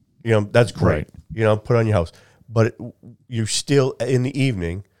solar, that's great. Right. Put it on your house. But you're still in the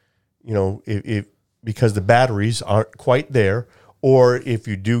evening, if because the batteries aren't quite there, or if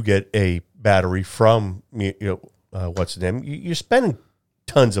you do get a battery from what's the name, you're spending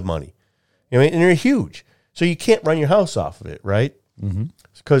tons of money. And they're huge, so you can't run your house off of it, right? Mm-hmm.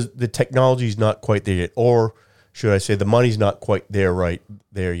 Because the technology is not quite there yet, or should I say, the money's not quite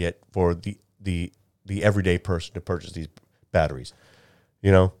there yet for the everyday person to purchase these batteries.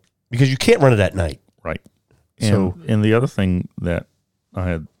 Because you can't run it at night, right? And the other thing that I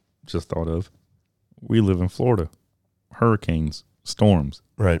had just thought of, we live in Florida, hurricanes, storms,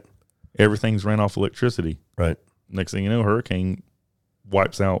 right? Everything's ran off electricity, right? Next thing you know, hurricane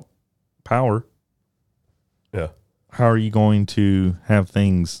wipes out power. Yeah. How are you going to have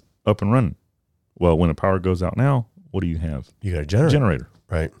things up and running? Well, when the power goes out now, what do you have? You got a generator.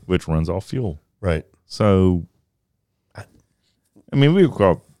 Right. Which runs off fuel. Right. So, we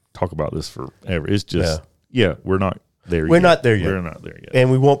could talk about this forever. It's just, we're not there yet. We're not there yet. We're not there yet.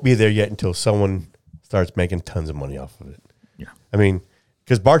 And we won't be there yet until someone starts making tons of money off of it. Yeah.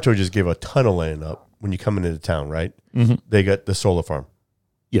 Because Bartow just gave a ton of land up when you come into the town, right? Mm-hmm. They got the solar farm.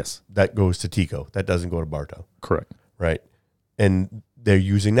 Yes. That goes to Tico. That doesn't go to Bartow. Correct. Right. And they're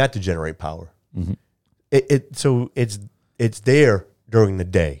using that to generate power. Mm-hmm. So it's there during the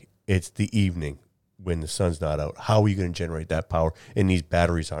day. It's the evening when the sun's not out. How are you going to generate that power? And these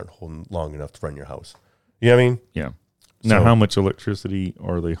batteries aren't holding long enough to run your house. You know what I mean? Yeah. Now, how much electricity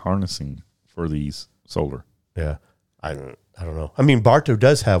are they harnessing for these solar? Yeah. I don't know. Bartow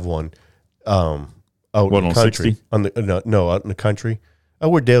does have one out in the country. 60? Out in the country.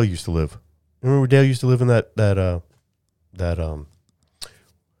 Where Dale used to live. Remember where Dale used to live in that You're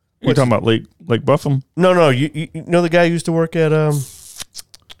talking about Lake Buffum? No. You know the guy who used to work at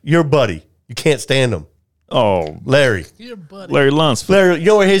your buddy. You can't stand him. Oh, Larry. Your buddy. Larry Lunsford. Larry, you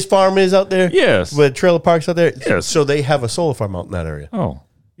know where his farm is out there? Yes. Where the trailer park's out there? Yes. So they have a solar farm out in that area. Oh.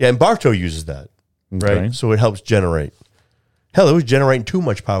 Yeah, and Bartow uses that. Okay. Right? So it helps generate. Hell, it was generating too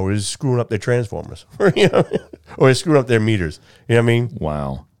much power. It was screwing up their transformers. Or it's screwing up their meters. You know what I mean?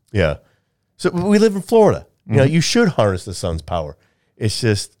 Wow. Yeah. So we live in Florida. You should harness the sun's power. It's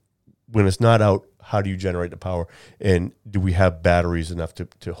just when it's not out, how do you generate the power? And do we have batteries enough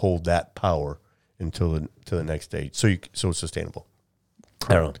to hold that power until the next day? So it's sustainable.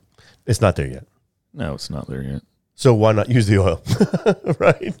 I don't know. It's not there yet. No, it's not there yet. So why not use the oil?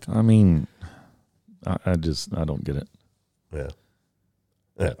 Right? I don't get it. Yeah.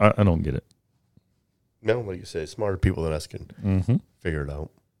 I don't get it. No, like you said, smarter people than us can figure it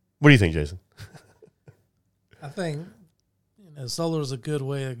out. What do you think, Jason? I think solar is a good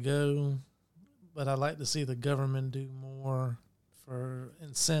way to go, but I'd like to see the government do more for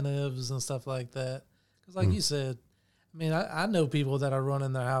incentives and stuff like that. Because like you said, I know people that are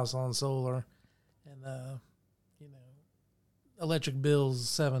running their house on solar, and electric bills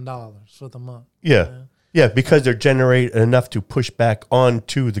 $7 for the month. Yeah. Yeah, because they're generating enough to push back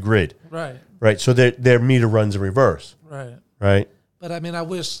onto the grid. Right. Right. So their meter runs in reverse. Right. Right. But I mean, I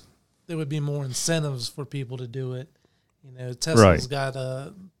wish there would be more incentives for people to do it. You know, Tesla's got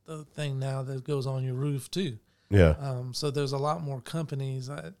the thing now that goes on your roof too. Yeah. So there's a lot more companies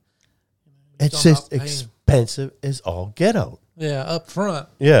that. It's just expensive as all get out. Yeah, up front.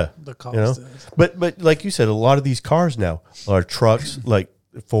 Yeah. The cost is. But like you said, a lot of these cars now are trucks like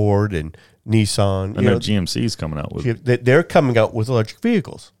Ford and Nissan. I know GMC's coming out with. They're coming out with electric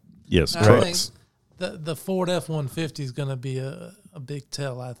vehicles. Yes, I trucks. think the Ford F-150 is going to be a big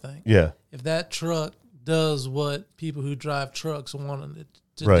tell, I think. Yeah. If that truck does what people who drive trucks wanted it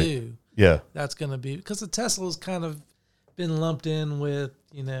to do, yeah, that's going to be, because the Tesla's kind of been lumped in with,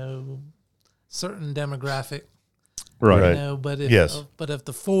 certain demographic. Right. But if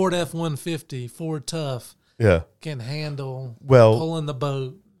the Ford F-150, Ford Tough, can handle pulling the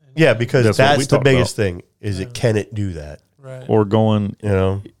boat. Yeah, because that's the biggest thing is can it do that? Right. Or going,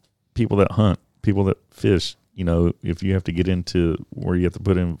 people that hunt, people that fish, if you have to get into where you have to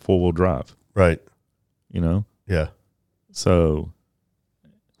put in 4-wheel drive. Right. Yeah. So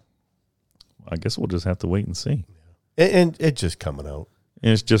I guess we'll just have to wait and see. And it's just coming out.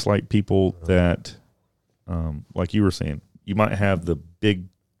 And it's just like people that, like you were saying, you might have the big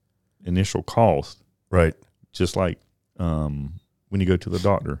initial cost. Right. Just like when you go to the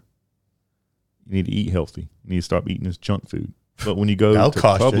doctor, you need to eat healthy. You need to stop eating this junk food. But when you go to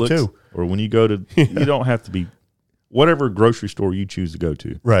Publix or when you go to, you don't have to be, whatever grocery store you choose to go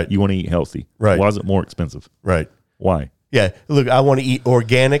to. Right. You want to eat healthy. Right. Why is it more expensive? Right. Why? Yeah. Look, I want to eat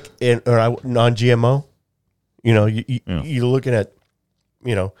organic or non-GMO. You're looking at,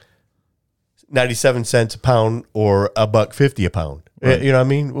 97 cents a pound or $1.50 a pound. Right. You know what I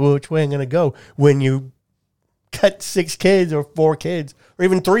mean? Which way I'm going to go when you got 6 kids or 4 kids or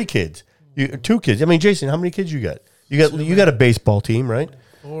even 3 kids, 2 kids. I mean, Jason, how many kids you got? You got a baseball team, right?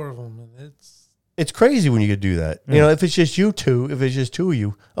 4 of them. And it's crazy when you could do that. Yeah. If it's just you two, if it's just 2 of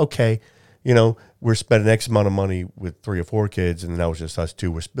you, okay. We're spending X amount of money with 3 or 4 kids, and now it's just us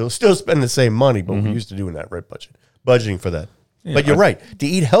 2. We're still spending the same money, but we're used to doing that, right? Budgeting for that. Yeah, but you're right. To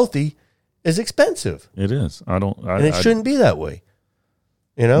eat healthy is expensive. It is. And it shouldn't be that way.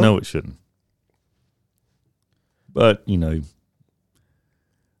 No, it shouldn't. But, I'm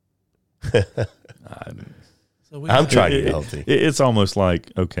trying to eat healthy. It's almost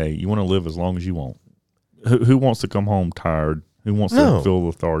like, okay, you want to live as long as you want. Who wants to come home tired? Who wants to feel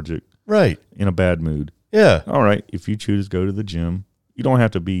lethargic? Right. In a bad mood? Yeah. All right. If you choose to go to the gym, you don't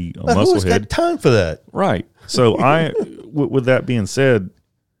have to be a but musclehead. Who's got time for that? Right. So with that being said,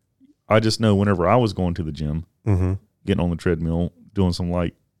 I just know whenever I was going to the gym, getting on the treadmill, doing some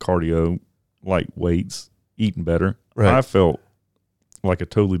light cardio, light weights, eating better, I felt like a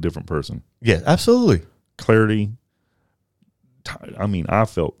totally different person. Yeah, absolutely. Clarity. I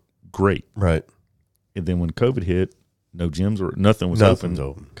felt great. Right. And then when COVID hit, no gyms or nothing was open.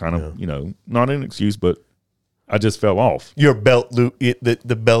 Kind of, not an excuse, but I just fell off. Your belt loop,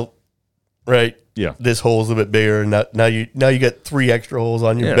 the belt, right? Yeah. This hole's a bit bigger, and now you got 3 extra holes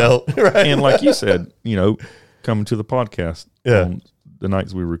on your belt, right? And like you said, coming to the podcast on the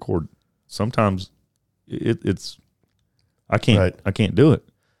nights we record, sometimes it's I can't do it.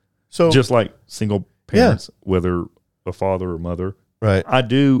 So just like single parents, whether a father or mother, right? I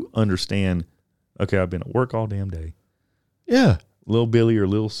do understand. Okay, I've been at work all damn day. Yeah. Little Billy or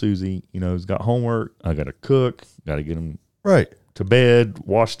little Susie, has got homework. I got to cook. Got to get them to bed,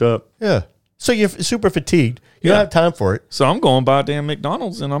 washed up. Yeah. So you're super fatigued. You don't have time for it. So I'm going by damn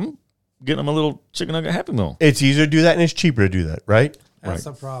McDonald's and I'm getting them a little chicken nugget Happy Meal. It's easier to do that and it's cheaper to do that, right? That's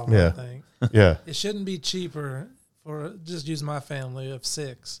the problem, I think. Yeah. It shouldn't be cheaper for, just use my family of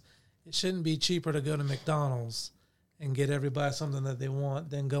 6. It shouldn't be cheaper to go to McDonald's and get everybody something that they want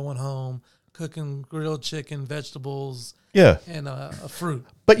than going home, cooking grilled chicken, vegetables, and a fruit.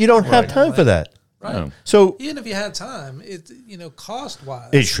 But you don't have time for that. Right. No. So even if you had time, it cost wise,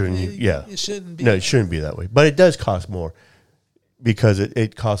 it shouldn't. It shouldn't be. No, it shouldn't be that way. But it does cost more because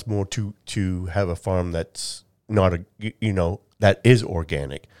it costs more to have a farm that's not that is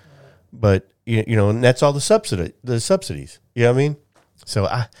organic. But and that's all the subsidies. You know what I mean? So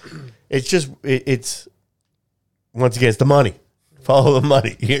it's once again, it's the money. Follow the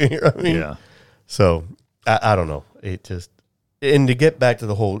money. You know what I mean? Yeah. So I don't know. It just, and to get back to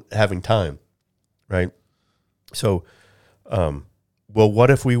the whole having time, right? So, what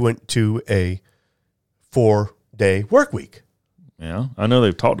if we went to a 4-day work week? Yeah, I know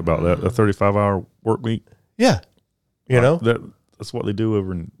they've talked about that, a 35-hour work week. Yeah, that's what they do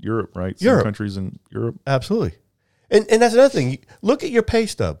over in Europe, right? Some countries in Europe. Absolutely. And that's another thing. Look at your pay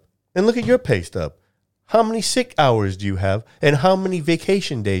stub and look at your pay stub. how many sick hours do you have, and how many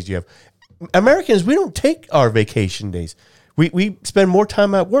vacation days do you have? Americans, we don't take our vacation days. We spend more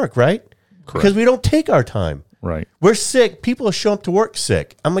time at work, right? Correct. Because we don't take our time. Right. We're sick. People show up to work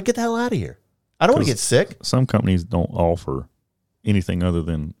sick. I'm going to get the hell out of here. I don't want to get sick. Some companies don't offer anything other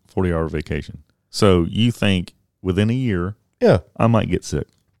than 40-hour vacation. So you think within a year, Yeah. I might get sick.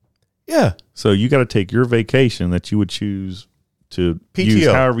 Yeah. So you got to take your vacation that you would choose to use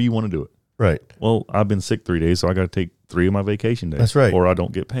PTO. however you want to do it. Right. Well, I've been sick 3 days, so I got to take 3 of my vacation days. That's right. Or I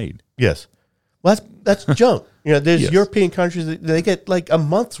don't get paid. Yes. Well, that's junk. You know, there's Yes. European countries that they get like a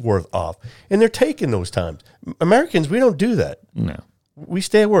month's worth off, and they're taking those times. Americans, we don't do that. No. We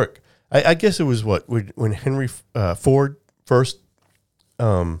stay at work. I guess it was when Henry Ford first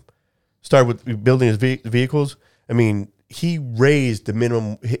started with building his vehicles. I mean, he raised the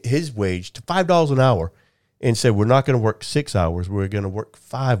minimum his wage to $5 an hour, and said we're not going to work 6 hours. We're going to work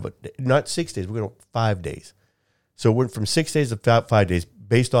 5, not 6 days. We're going to work 5 days. So it went from 6 days to 5 days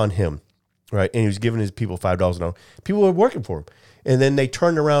based on him, right? And he was giving his people $5 an hour. People were working for him, and then they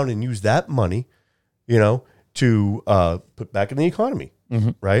turned around and used that money, you know, to put back in the economy,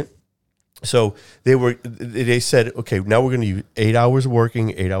 right? So they said, okay, now we're going to use 8 hours of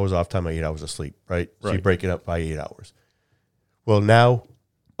working, 8 hours off time, 8 hours of sleep, right? So you Right. break it up by 8 hours. Well, now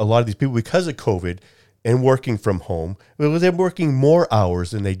a lot of these people, because of COVID and working from home, well, they're working more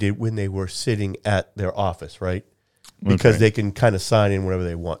hours than they did when they were sitting at their office, right? Because Okay. they can kind of sign in whenever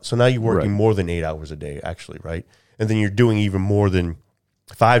they want. So now you're working Right. more than 8 hours a day, actually, right? And then you're doing even more than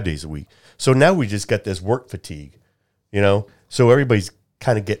 5 days a week. So now we just got this work fatigue, you know? So everybody's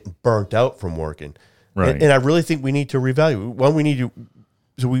kind of getting burnt out from working. Right. And I really think we need to reevaluate. One, we need to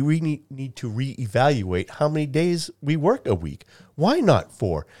reevaluate how many days we work a week. Why not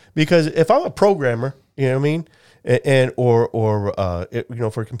 4? Because if I'm a programmer, you know what I mean, and you know,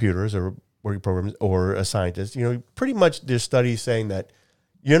 for computers or working programs or a scientist, you know, pretty much there's studies saying that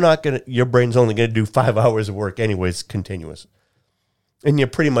your brain's only going to do 5 hours of work anyways, continuous, and you're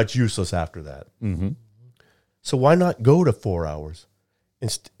pretty much useless after that. Mm-hmm. So why not go to 4 hours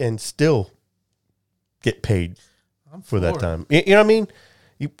and still get paid for that time? You know what I mean?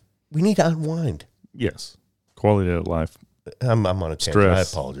 We need to unwind. Yes. Quality of life. I'm on a tangent.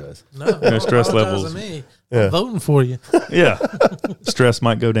 Stress. I apologize. No, Yeah, don't stress apologize levels. to me. Yeah. I'm voting for you. Yeah. Stress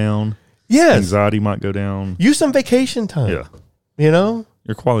might go down. Yes. Anxiety might go down. Use some vacation time. Yeah. You know,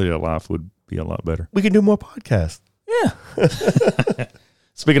 Your quality of life would be a lot better. we can do more podcasts. Yeah.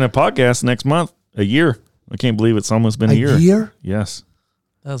 Speaking of podcasts, next month, a year. I can't believe it's almost been a year. year? Yes.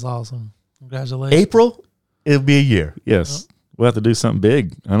 That's awesome. Congratulations. April, it'll be a year. Yes. We'll have to do something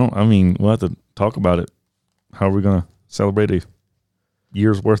big. We'll have to talk about it. How are we going to celebrate a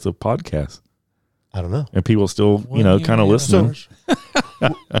year's worth of podcasts? I don't know. And people still, One kind year of listening.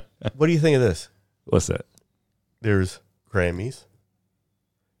 anniversary. What do you think of this? What's that? There's Grammys.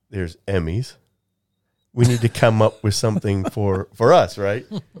 There's Emmys. We need to come up with something for us, right?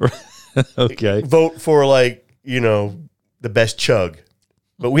 Okay. Vote for the best chug.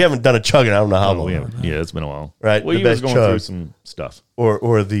 But we haven't done a chug in I don't know how Oh, long. we haven't. Yeah, it's been a while. Right? Well, The you was best going chug. through some stuff.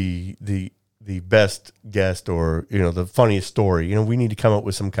 Or the best guest, or the funniest story. We need to come up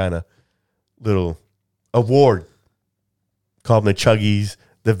with some kind of little award. Call them the Chuggies,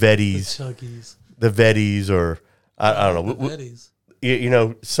 the The Vetties, Chuggies. the Vetties, or I don't know, The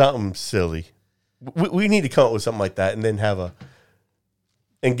Betties. something silly. We need to come up with something like that, and then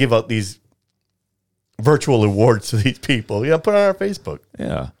and give out these virtual awards to these people. Put it on our Facebook.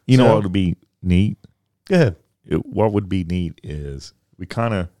 Yeah. You know So- what would be neat? Go ahead. What would be neat is we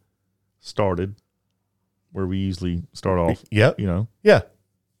kind of started where we usually start off, Yep. Yeah.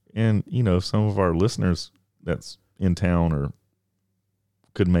 and, if some of our listeners that's in town or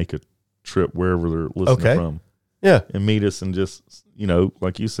could make a trip wherever they're listening Okay. from Yeah. and meet us and just,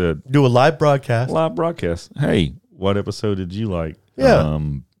 like you said, Do a live broadcast. live broadcast. Hey, what episode did you like? Yeah.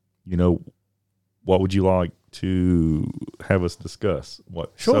 What would you like to have us discuss?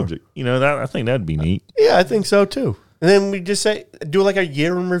 What Sure. subject? I think that'd be neat. Yeah, I think so too. And then we just do like a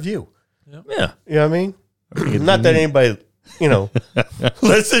year in review. Yeah. You know what I mean? it'd Not be that neat. anybody,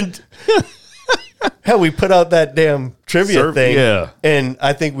 listened. Hell, we put out that damn trivia thing. Yeah. And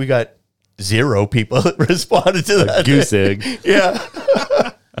I think we got 0 people that responded to that. Goose egg. Yeah.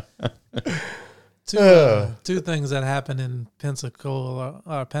 Two things that happened in Pensacola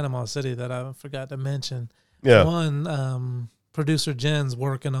or Panama City that I forgot to mention. Yeah. One, producer Jen's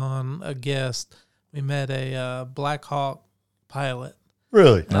working on a guest. We met a Black Hawk pilot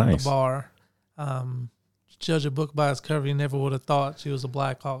Really? at Nice. the bar. Judge a book by its cover, you never would have thought she was a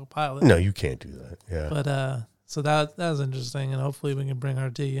Black Hawk pilot. No, you can't do that. Yeah. But So that was interesting, and hopefully we can bring her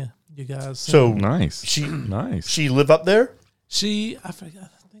to you guys. So Nice. she She live up there? I forgot.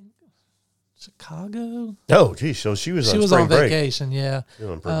 I think Chicago. Oh, geez. So she was She on was spring on break. vacation. Yeah. She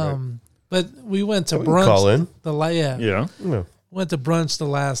was on spring break. But we went to We can brunch. call in. Yeah. Yeah. Went to brunch the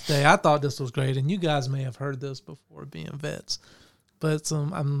last day. I thought this was great, and you guys may have heard this before, being vets. But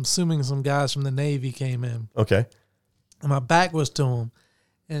I'm assuming some guys from the Navy came in, Okay. and my back was to them.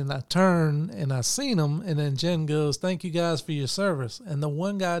 And I turned and I seen them, and then Jen goes, "Thank you guys for your service." And the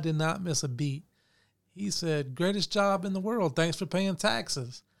one guy did not miss a beat. He said, "Greatest job in the world. Thanks for paying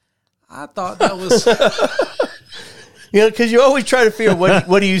taxes." I thought that was Because you always try to figure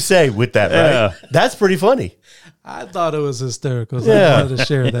what do you say with that, right? Yeah. That's pretty funny. I thought it was hysterical. So Yeah. I wanted to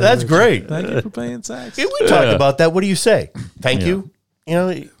share that. That's with you. great. Thank you for paying taxes. We talked about that. What do you say? Thank you.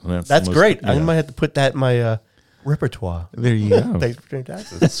 That's That's the most- great. I yeah. might have to put that in my repertoire. There you go. Thanks for paying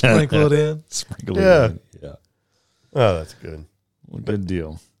taxes. Sprinkle it in. Sprinkle Yeah. it in. Yeah. Oh, that's good. Well, good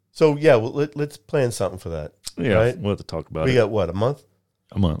deal. So yeah, well, let's plan something for that. Yeah. Right? We'll have to talk about We it. got what, a month?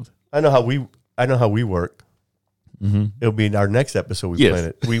 A month. I know how we work. Mm-hmm. It'll be in our next episode. We Yes. plan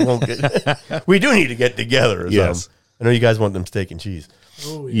it. We won't get. We do need to get together. Or Yes. something. I know you guys want them steak and cheese.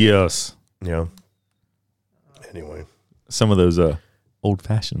 Oh, yeah. Yes. You know. Anyway, Some of those old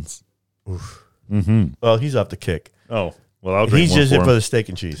fashions. Oof. Mm-hmm. well, he's off the kick. Oh, well, I'll drink He's one just for here him. for the steak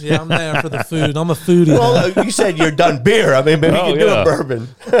and cheese. Yeah, I'm there for the food. I'm a foodie. Well, now. you said you're done beer. I mean, maybe Oh, we can do yeah. a bourbon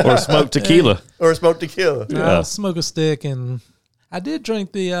Or smoked tequila. or a smoked tequila. Yeah. I smoke a stick, and I did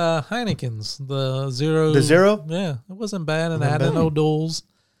drink the Heinekens, the zero. The zero? Yeah, it wasn't bad, and I had an O'Doul's.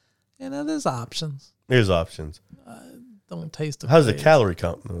 And there's options. There's options. Don't taste it. How's the calorie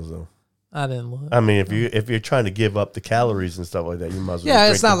count in those though? I didn't look. I mean, if you're trying to give up the calories and stuff like that, you might as well. Yeah,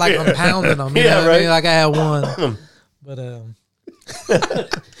 just it's drink not like the I'm pounding them. You Yeah, know what I mean? right. Like I had one. But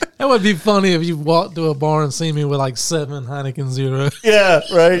that would be funny if you walked to a bar and see me with like 7 Heineken Zero. Yeah,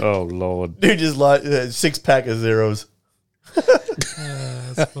 right. Oh, Lord. Dude just like 6-pack of zeros.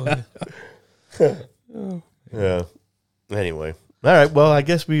 That's funny. Yeah. Anyway, all right. Well, I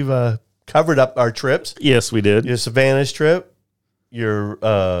guess we've covered up our trips. Yes, we did. Your Savannah's trip. Your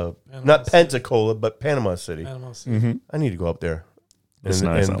not City. Pensacola, but Panama City. Panama City. Mm-hmm. I need to go up there. It's and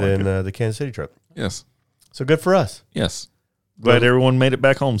nice. and I like then it. the Kansas City trip. Yes. So good for us. Yes. Glad everyone made it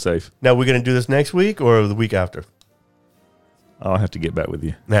back home safe. Now we're going to do this next week or the week after. I'll have to get back with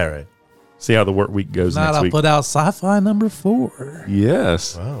you. All right. See how the work week goes Now next I'll week. put out sci-fi number 4.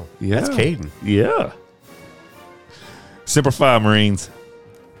 Yes. Wow. Yeah. That's Caden. Yeah. Semper Fi, Marines.